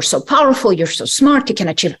this. You're so powerful. You're so smart. You can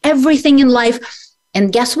achieve everything in life.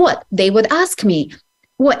 And guess what? They would ask me,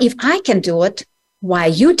 well, if I can do it, why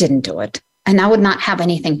you didn't do it? and I would not have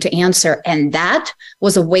anything to answer. And that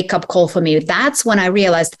was a wake-up call for me. That's when I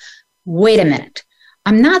realized, wait a minute,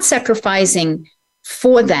 I'm not sacrificing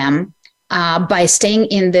for them by staying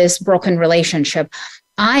in this broken relationship.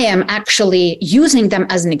 I am actually using them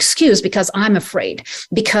as an excuse because I'm afraid,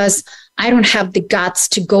 because I don't have the guts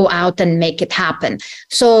to go out and make it happen.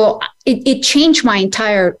 So it changed my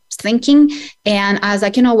entire thinking. And I was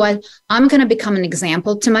like, you know what? I'm going to become an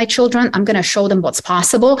example to my children. I'm going to show them what's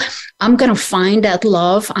possible. I'm going to find that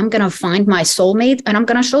love. I'm going to find my soulmate, and I'm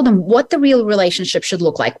going to show them what the real relationship should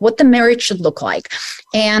look like, what the marriage should look like,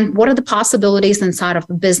 and what are the possibilities inside of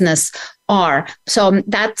the business are. So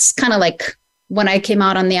that's kind of like when I came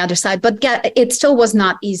out on the other side. But it still was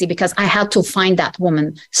not easy, because I had to find that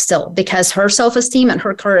woman still, because her self-esteem and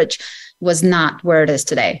her courage was not where it is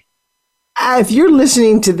today. If you're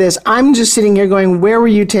listening to this, I'm just sitting here going, where were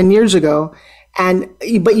you 10 years ago?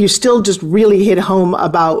 But you still just really hit home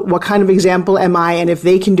about what kind of example am I? And if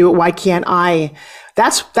they can do it, why can't I?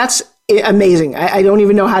 That's amazing. I don't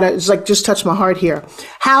even know how to, it's like, just touch my heart here.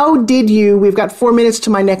 How did you, we've got 4 minutes to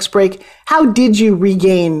my next break. How did you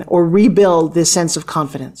regain or rebuild this sense of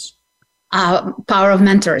confidence? Power of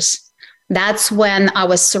mentors. That's when I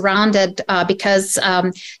was surrounded because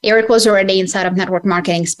Eric was already inside of network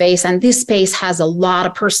marketing space, and this space has a lot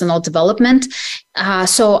of personal development.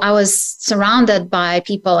 So I was surrounded by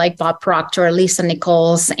people like Bob Proctor, Lisa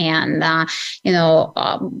Nichols, and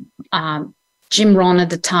Jim Rohn at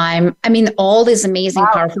the time. I mean, all these amazing,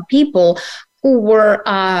 powerful people who were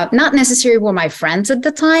not necessarily were my friends at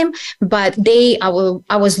the time, but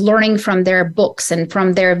I was learning from their books and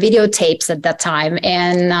from their videotapes at that time,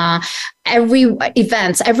 and everything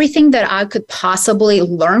that I could possibly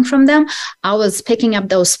learn from them, I was picking up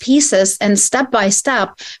those pieces, and step by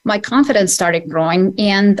step, my confidence started growing.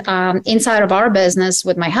 And inside of our business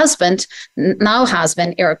with my husband,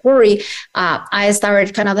 Eric Worre, I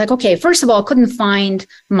started kind of like, okay, first of all, I couldn't find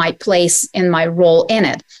my place in my role in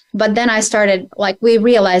it. But then I started, we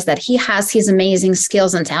realized that he has his amazing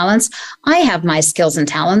skills and talents. I have my skills and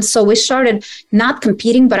talents. So we started not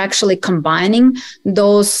competing, but actually combining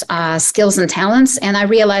those skills and talents. And I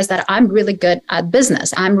realized that I'm really good at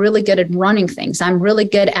business. I'm really good at running things. I'm really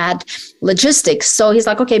good at logistics. So he's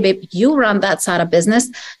like, okay, babe, you run that side of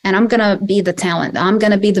business, and I'm going to be the talent. I'm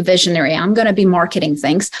going to be the visionary. I'm going to be marketing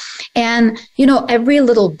things. And, every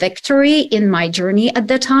little victory in my journey at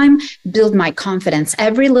that time built my confidence.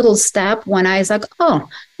 Every little step when I was like, oh,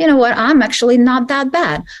 you know what? I'm actually not that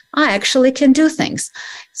bad. I actually can do things.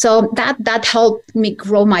 So that helped me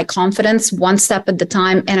grow my confidence one step at a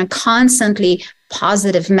time, and constantly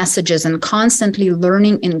positive messages, and constantly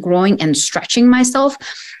learning and growing and stretching myself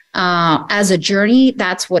as a journey.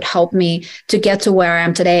 That's what helped me to get to where I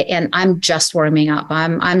am today. And I'm just warming up.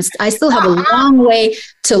 I still have a long way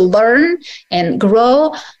to learn and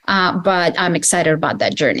grow, but I'm excited about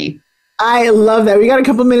that journey. I love that. We got a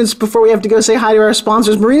couple minutes before we have to go say hi to our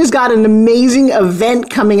sponsors. Marina's got an amazing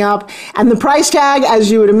event coming up, and the price tag,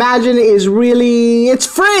 as you would imagine, is really, it's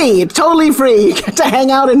free. It's totally free. You get to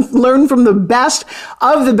hang out and learn from the best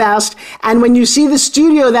of the best. And when you see the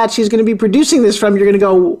studio that she's going to be producing this from, you're going to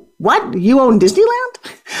go, what? You own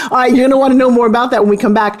Disneyland? All right, you're going to want to know more about that when we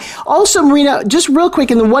come back. Also, Marina, just real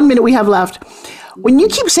quick in the 1 minute we have left, when you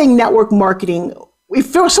keep saying network marketing, if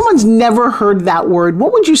someone's never heard that word,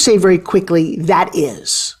 what would you say very quickly that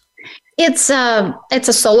is? It's a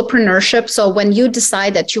solopreneurship. So when you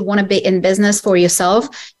decide that you want to be in business for yourself,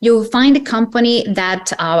 you find a company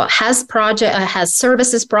that has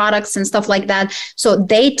services, products, and stuff like that. So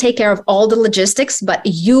they take care of all the logistics, but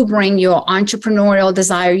you bring your entrepreneurial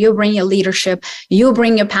desire, you bring your leadership, you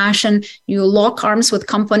bring your passion, you lock arms with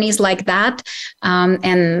companies like that.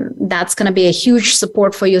 And that's going to be a huge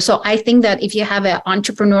support for you. So I think that if you have an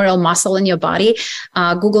entrepreneurial muscle in your body,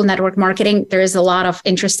 Google network marketing, there is a lot of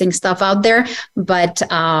interesting stuff out there, but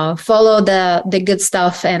follow the good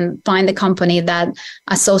stuff and find a company that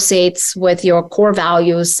associates with your core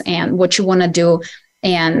values and what you want to do,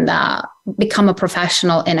 and become a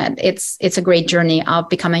professional in it. It's a great journey of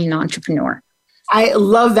becoming an entrepreneur. I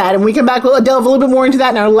love that. And we come back, we'll delve a little bit more into that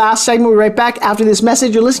in our last segment. We'll be right back after this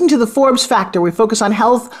message. You're listening to the Forbes Factor. We focus on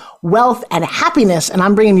health, wealth, and happiness. And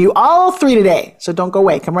I'm bringing you all three today. So don't go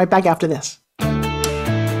away. Come right back after this.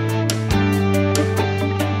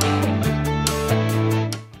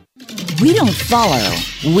 We don't follow,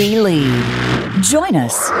 we lead. Join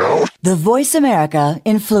us, the Voice America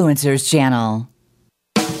Influencers Channel.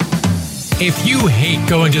 If you hate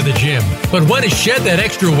going to the gym, but want to shed that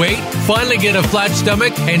extra weight, finally get a flat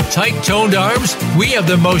stomach and tight toned arms, we have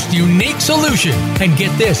the most unique solution. And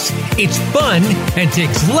get this, it's fun and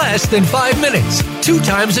takes less than 5 minutes, 2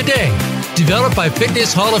 times a day. developed by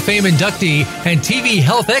Fitness Hall of Fame inductee and TV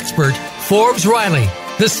health expert Forbes Riley.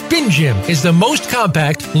 The Spin Gym is the most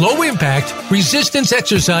compact, low-impact, resistance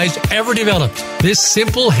exercise ever developed. This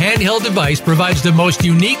simple handheld device provides the most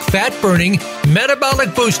unique fat-burning,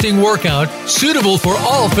 metabolic-boosting workout suitable for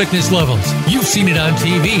all fitness levels. You've seen it on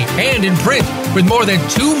TV and in print with more than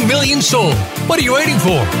 2 million sold. What are you waiting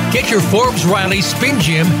for? Get your Forbes Riley Spin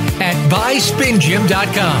Gym at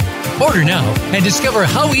buyspingym.com. Order now and discover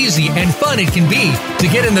how easy and fun it can be to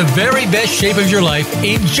get in the very best shape of your life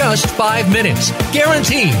in just 5 minutes.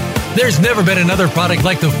 Guaranteed. There's never been another product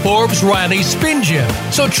like the Forbes Riley Spin Gym.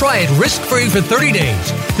 So try it risk-free for 30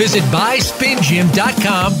 days. Visit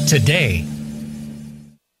buyspingym.com today.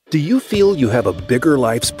 Do you feel you have a bigger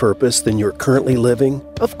life's purpose than you're currently living?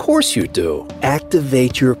 Of course you do.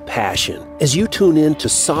 Activate your passion as you tune in to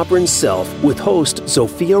Sovereign Self with host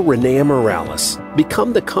Zofia Renea Morales.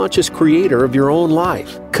 Become the conscious creator of your own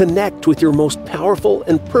life. Connect with your most powerful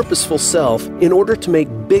and purposeful self in order to make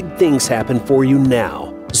big things happen for you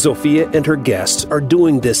now. Zofia and her guests are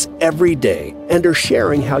doing this every day and are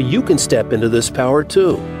sharing how you can step into this power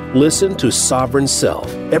too. Listen to Sovereign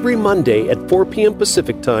Self every Monday at 4 p.m.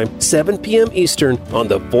 Pacific Time, 7 p.m. Eastern on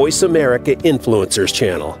the Voice America Influencers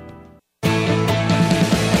channel.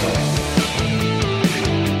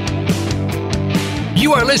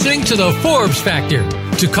 You are listening to the Forbes Factor.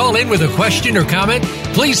 To call in with a question or comment,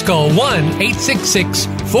 please call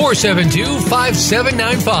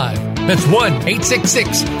 1-866-472-5795. That's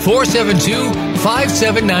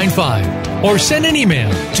 1-866-472-5795. Or send an email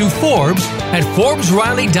to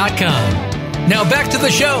Forbes@ForbesRiley.com. Now back to the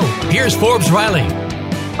show. Here's Forbes Riley.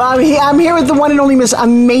 I'm here with the one and only Miss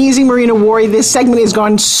Amazing Marina Worre. This segment has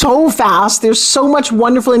gone so fast. There's so much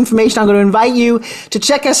wonderful information. I'm going to invite you to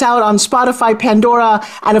check us out on Spotify, Pandora,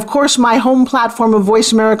 and of course my home platform of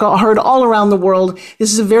Voice America, heard all around the world.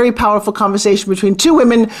 This is a very powerful conversation between two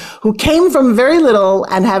women who came from very little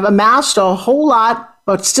and have amassed a whole lot,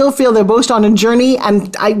 but still feel they're both on a journey.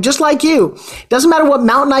 And I, just like you, doesn't matter what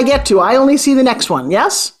mountain I get to, I only see the next one.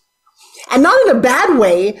 Yes? And not in a bad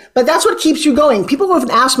way, but that's what keeps you going. People often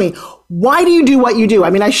ask me, why do you do what you do? I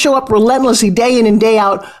mean, I show up relentlessly day in and day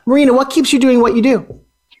out. Marina, what keeps you doing what you do?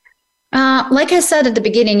 Like I said at the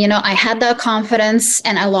beginning, I had that confidence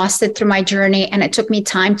and I lost it through my journey, and it took me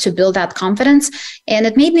time to build that confidence. And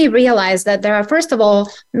it made me realize that there are, first of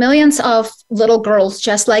all, millions of little girls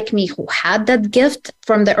just like me who had that gift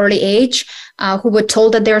from the early age, who were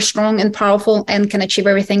told that they're strong and powerful and can achieve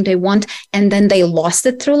everything they want, and then they lost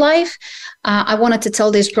it through life. I wanted to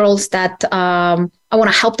tell these girls that I want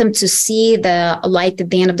to help them to see the light at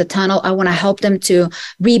the end of the tunnel. I want to help them to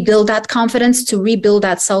rebuild that confidence, to rebuild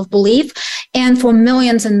that self-belief. And for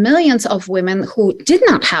millions and millions of women who did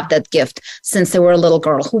not have that gift since they were a little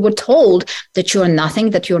girl, who were told that you are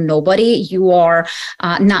nothing, that you're nobody, you are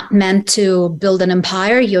not meant to build an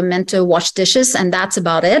empire, you're meant to wash dishes, and that's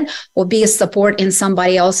about it, or be a support in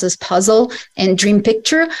somebody else's puzzle and dream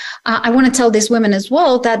picture. I want to tell these women as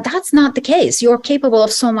well that that's not the case. You're capable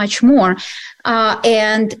of so much more.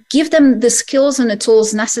 And give them the skills and the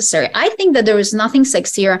tools necessary. I think that there is nothing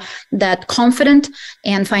sexier than confident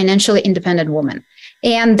and financially independent woman.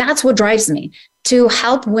 And that's what drives me, to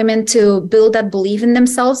help women to build that belief in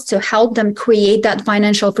themselves, to help them create that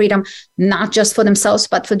financial freedom, not just for themselves,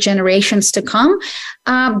 but for generations to come.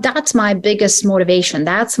 That's my biggest motivation.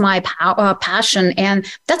 That's my passion. And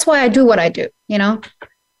that's why I do what I do,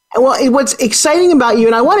 Well, what's exciting about you,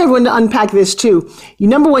 and I want everyone to unpack this too.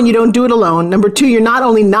 Number one, you don't do it alone. Number two, you're not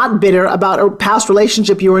only not bitter about a past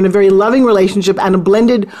relationship, you were in a very loving relationship and a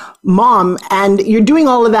blended mom, and you're doing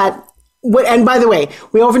all of that. And by the way,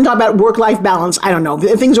 we often talk about work-life balance. I don't know.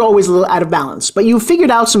 Things are always a little out of balance, but you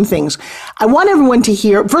figured out some things. I want everyone to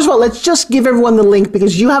hear. First of all, let's just give everyone the link,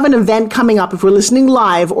 because you have an event coming up if we're listening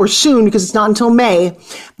live, or soon, because it's not until May.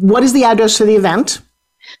 What is the address for the event?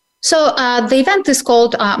 So the event is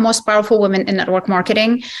called Most Powerful Women in Network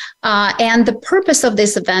Marketing. And the purpose of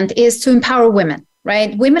this event is to empower women.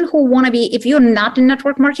 Right? Women who want to be, if you're not in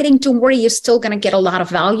network marketing, don't worry, you're still going to get a lot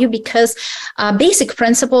of value, because basic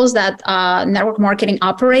principles that network marketing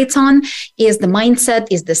operates on is the mindset,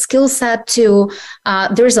 is the skill set to,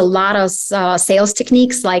 there's a lot of sales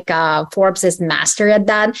techniques, like Forbes is master at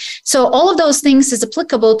that. So all of those things is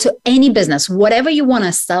applicable to any business. Whatever you want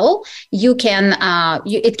to sell, you can,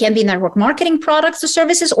 it can be network marketing products or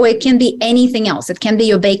services, or it can be anything else. It can be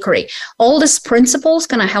your bakery. All these principles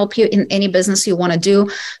going to help you in any business you want want to do.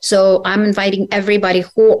 So I'm inviting everybody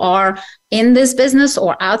who are in this business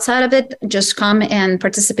or outside of it, just come and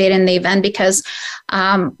participate in the event, because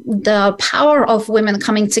the power of women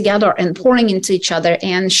coming together and pouring into each other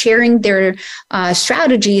and sharing their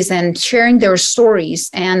strategies and sharing their stories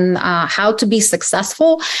and how to be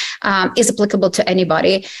successful is applicable to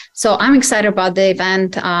anybody. So I'm excited about the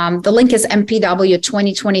event. The link is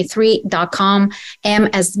mpw2023.com. M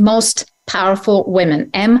as most powerful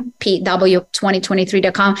women,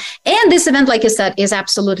 mpw2023.com. And this event, like I said, is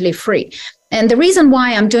absolutely free. And the reason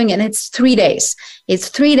why I'm doing it, it's 3 days. It's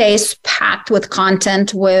 3 days packed with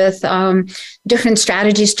content, with different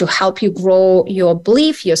strategies to help you grow your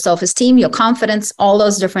belief, your self-esteem, your confidence, all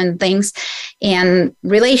those different things, and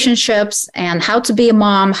relationships, and how to be a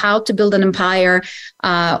mom, how to build an empire,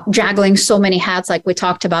 juggling so many hats, like we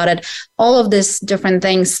talked about it, all of these different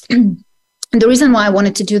things. The reason why I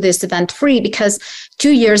wanted to do this event free, because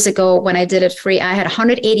 2 years ago when I did it free, I had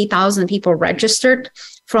 180,000 people registered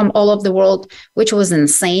from all over the world, which was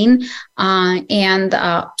insane and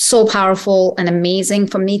so powerful and amazing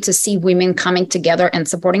for me to see women coming together and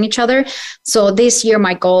supporting each other. So this year,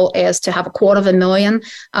 my goal is to have 250,000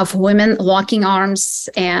 of women locking arms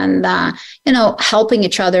and, helping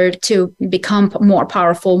each other to become more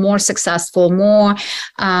powerful, more successful, more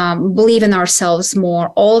believe in ourselves more,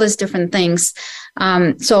 all these different things.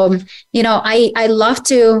 I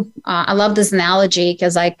love this analogy,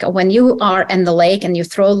 because like when you are in the lake and you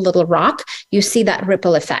throw a little rock, you see that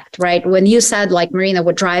ripple effect, right? When you said, like, Marina,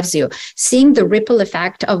 what drives you, seeing the ripple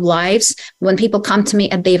effect of lives, when people come to me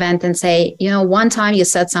at the event and say, one time you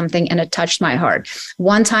said something and it touched my heart.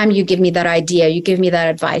 One time you give me that idea, you give me that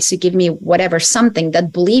advice, you give me whatever, something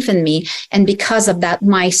that believe in me. And because of that,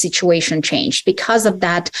 my situation changed. Because of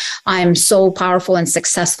that, I'm so powerful and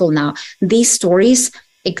successful now. These stories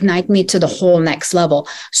ignite me to the whole next level.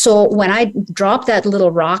 So when I drop that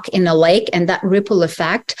little rock in a lake, and that ripple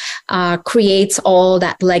effect creates all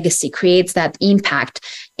that legacy, creates that impact.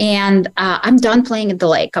 And I'm done playing at the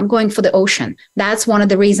lake. I'm going for the ocean. That's one of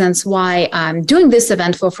the reasons why I'm doing this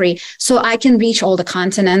event for free, so I can reach all the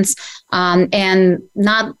continents and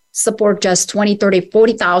not support just 20, 30,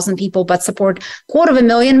 40,000 people, but support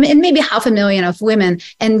 250,000 and maybe 500,000 of women,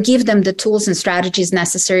 and give them the tools and strategies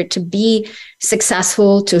necessary to be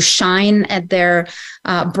successful, to shine at their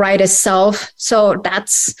brightest self. So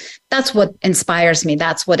that's what inspires me.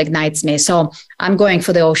 That's what ignites me. So I'm going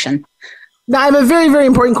for the ocean. Now, I have a very, very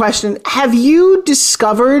important question. Have you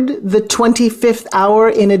discovered the 25th hour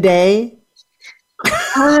in a day?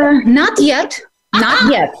 Not yet.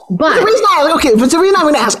 Not yet, but the reason I'm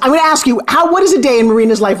going to ask you, what does a day in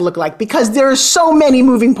Marina's life look like? Because there are so many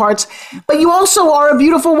moving parts, but you also are a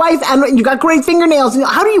beautiful wife and you got great fingernails.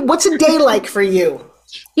 What's a day like for you?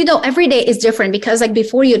 Every day is different, because like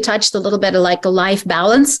before you touched a little bit of like a life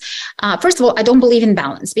balance. First of all, I don't believe in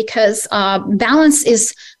balance, because balance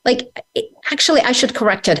is actually, I should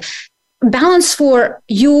correct it. Balance for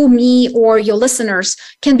you, me, or your listeners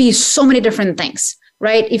can be so many different things.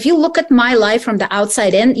 Right? If you look at my life from the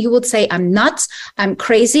outside in, you would say I'm nuts, I'm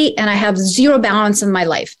crazy, and I have zero balance in my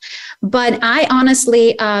life. But I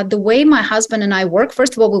honestly, the way my husband and I work,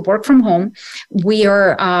 first of all, we work from home. We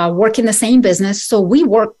are working the same business. So we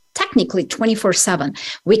work technically 24/7.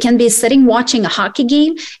 We can be sitting watching a hockey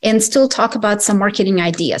game and still talk about some marketing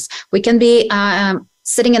ideas. We can be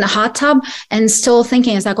sitting in a hot tub and still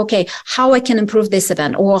thinking, it's like, okay, how I can improve this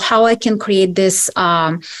event, or how I can create this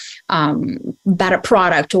better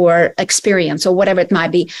product or experience, or whatever it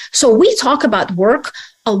might be. So we talk about work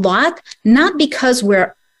a lot, not because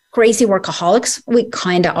we're crazy workaholics. We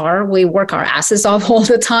kind of are. We work our asses off all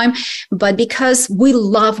the time, but because we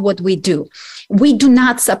love what we do. We do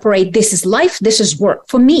not separate, this is life, this is work.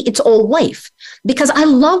 For me, it's all life, because I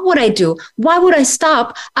love what I do. Why would I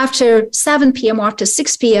stop after 7 p.m. or after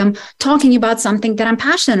 6 p.m. talking about something that I'm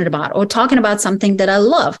passionate about, or talking about something that I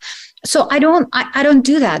love? So I don't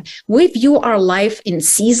do that. We view our life in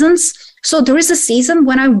seasons. So there is a season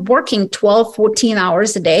when I'm working 12, 14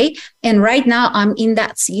 hours a day. And right now I'm in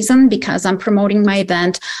that season because I'm promoting my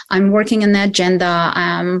event. I'm working on the agenda.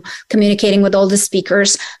 I'm communicating with all the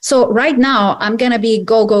speakers. So right now I'm going to be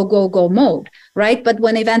go, go, go, go mode, right? But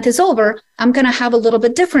when the event is over, I'm going to have a little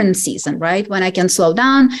bit different season, right? When I can slow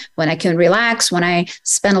down, when I can relax, when I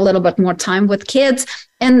spend a little bit more time with kids.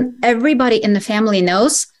 And everybody in the family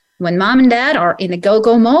knows when mom and dad are in a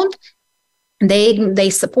go-go mode, they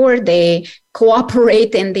support, they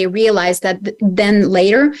cooperate, and they realize that then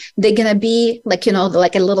later they're going to be like,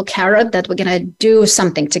 like a little carrot that we're going to do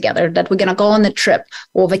something together, that we're going to go on a trip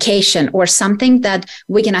or vacation or something, that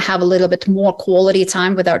we're going to have a little bit more quality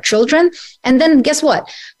time with our children. And then guess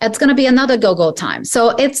what? It's going to be another go-go time. So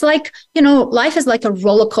it's like, life is like a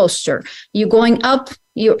roller coaster. You're going up,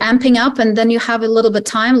 you're amping up, and then you have a little bit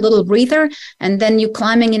time, a little breather, and then you're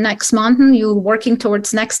climbing your next mountain, you're working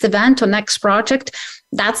towards next event or next project.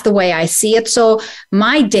 That's the way I see it. So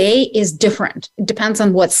my day is different. It depends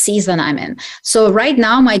on what season I'm in. So right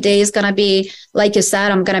now, my day is going to be, like you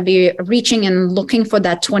said, I'm going to be reaching and looking for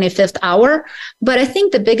that 25th hour. But I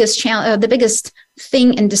think the biggest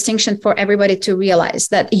thing and distinction for everybody to realize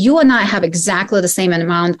that you and I have exactly the same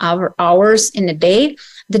amount of hours in a day.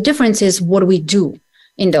 The difference is what we do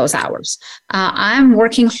in those hours. I'm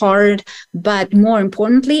working hard, but more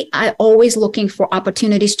importantly, I'm always looking for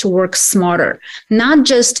opportunities to work smarter, not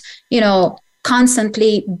just,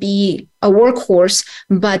 constantly be a workhorse,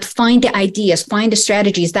 but find the ideas, find the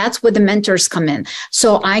strategies. That's where the mentors come in.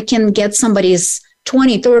 So I can get somebody's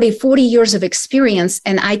 20, 30, 40 years of experience,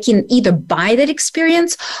 and I can either buy that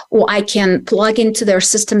experience or I can plug into their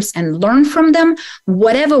systems and learn from them.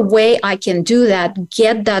 Whatever way I can do that,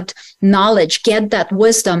 get that knowledge, get that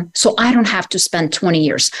wisdom, so I don't have to spend 20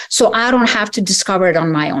 years. So I don't have to discover it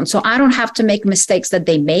on my own. So I don't have to make mistakes that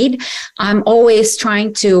they made. I'm always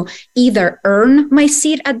trying to either earn my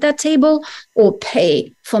seat at that table or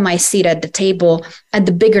pay for my seat at the table, at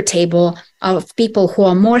the bigger table of people who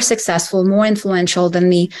are more successful, more influential than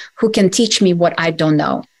me, who can teach me what I don't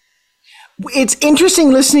know. It's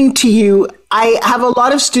interesting listening to you. I have a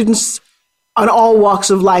lot of students on all walks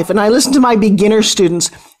of life, and I listen to my beginner students.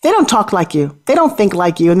 They don't talk like you. They don't think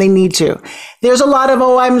like you, and they need to. There's a lot of,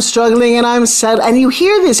 I'm struggling and I'm sad. And you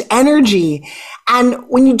hear this energy. And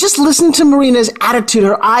when you just listen to Marina's attitude,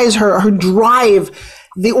 her eyes, her drive,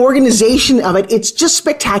 the organization of it, it's just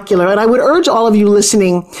spectacular. And I would urge all of you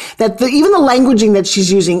listening that even the languaging that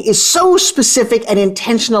she's using is so specific and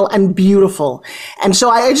intentional and beautiful. And so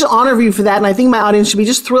I just honor you for that. And I think my audience should be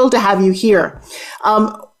just thrilled to have you here. I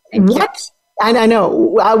know.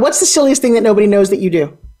 What's the silliest thing that nobody knows that you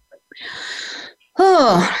do?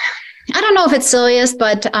 Oh, I don't know if it's silliest,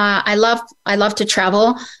 but I love to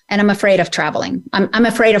travel, and I'm afraid of traveling. I'm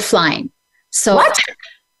afraid of flying. So what?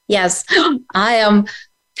 Yes, I am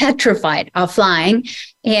petrified of flying.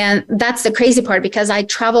 And that's the crazy part, because I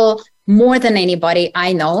travel more than anybody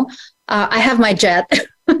I know. I have my jet.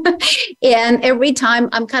 And every time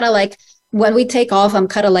I'm kind of like, when we take off, I'm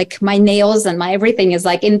kind of like, my nails and my everything is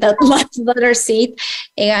like in the left leather seat.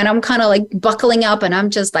 And I'm kind of like buckling up, and I'm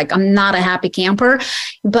just like, I'm not a happy camper.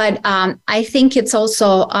 But I think it's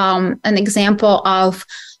also an example of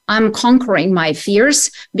I'm conquering my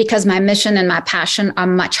fears, because my mission and my passion are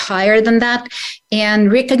much higher than that.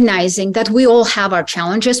 And recognizing that we all have our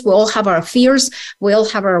challenges, we all have our fears, we all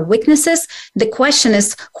have our weaknesses. The question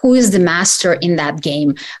is, who is the master in that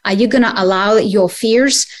game? Are you going to allow your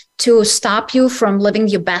fears to stop you from living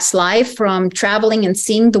your best life, from traveling and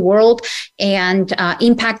seeing the world and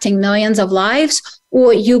impacting millions of lives?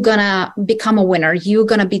 Or you're gonna become a winner. You're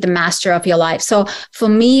gonna be the master of your life. So for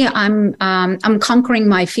me, I'm conquering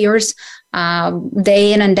my fears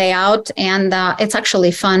day in and day out, and it's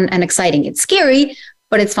actually fun and exciting. It's scary,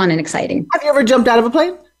 but it's fun and exciting. Have you ever jumped out of a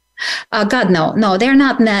plane? God, no, they're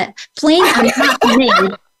not planes are not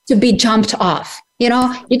made to be jumped off.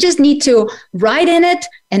 You just need to ride in it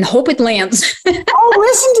and hope it lands.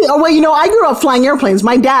 I grew up flying airplanes.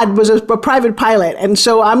 My dad was a private pilot. And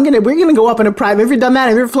so we're going to go up in a private. Have you done that?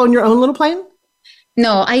 Have you ever flown your own little plane?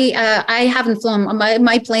 No, I haven't flown.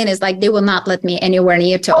 My plane is like, they will not let me anywhere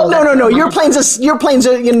near to. Oh, no. Your plane's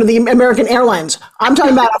are, the American Airlines. I'm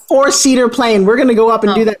talking about a 4-seater plane. We're going to go up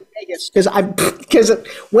and do that in Vegas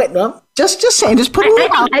just saying, just putting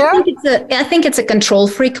it out there. I think it's a control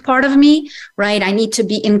freak part of me, right? I need to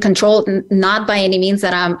be in control, not by any means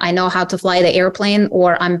that I know how to fly the airplane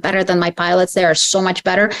or I'm better than my pilots. They are so much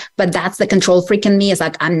better, but that's the control freak in me, is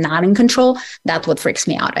like, I'm not in control. That's what freaks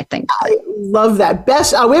me out, I think. I love that.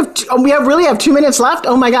 Best, we really have 2 minutes left.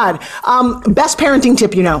 Oh my God. Best parenting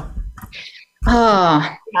tip,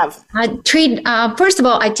 First of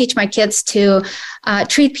all, I teach my kids to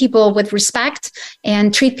treat people with respect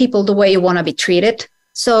and treat people the way you want to be treated.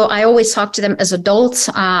 So I always talk to them as adults.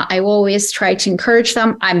 I always try to encourage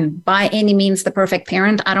them. I'm by any means the perfect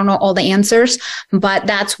parent. I don't know all the answers, but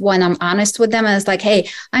that's when I'm honest with them. And it's like, hey,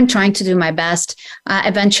 I'm trying to do my best.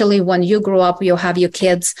 Eventually, when you grow up, you'll have your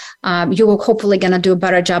kids. You will hopefully going to do a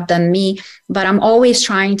better job than me. But I'm always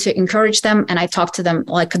trying to encourage them, and I talk to them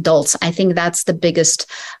like adults. I think that's the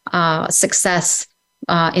biggest success,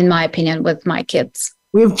 in my opinion, with my kids.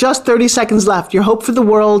 We have just 30 seconds left. Your hope for the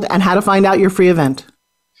world and how to find out your free event.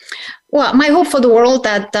 Well, my hope for the world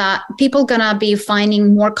that people going to be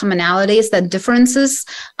finding more commonalities than differences,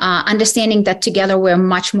 understanding that together we're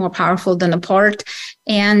much more powerful than apart.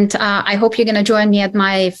 And I hope you're going to join me at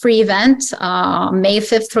my free event, May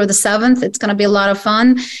 5th through the 7th. It's going to be a lot of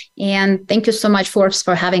fun. And thank you so much, Forbes,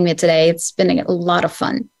 for having me today. It's been a lot of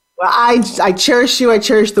fun. Well, I cherish you. I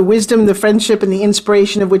cherish the wisdom, the friendship, and the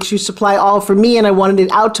inspiration of which you supply all for me. And I wanted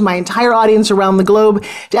it out to my entire audience around the globe.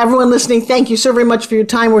 To everyone listening, thank you so very much for your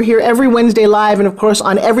time. We're here every Wednesday live. And of course,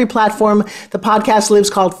 on every platform, the podcast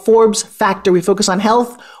lives, called Forbes Factor. We focus on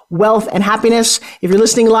health, wealth, and happiness. If you're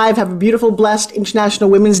listening live, have a beautiful, blessed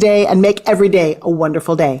International Women's Day and make every day a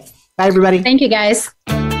wonderful day. Bye, everybody. Thank you, guys.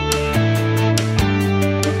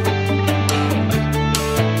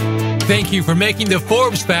 Thank you for making the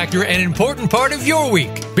Forbes Factor an important part of your week.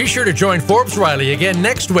 Be sure to join Forbes Riley again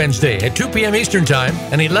next Wednesday at 2 p.m. Eastern Time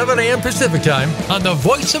and 11 a.m. Pacific Time on the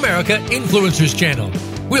Voice America Influencers Channel.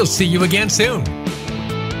 We'll see you again soon.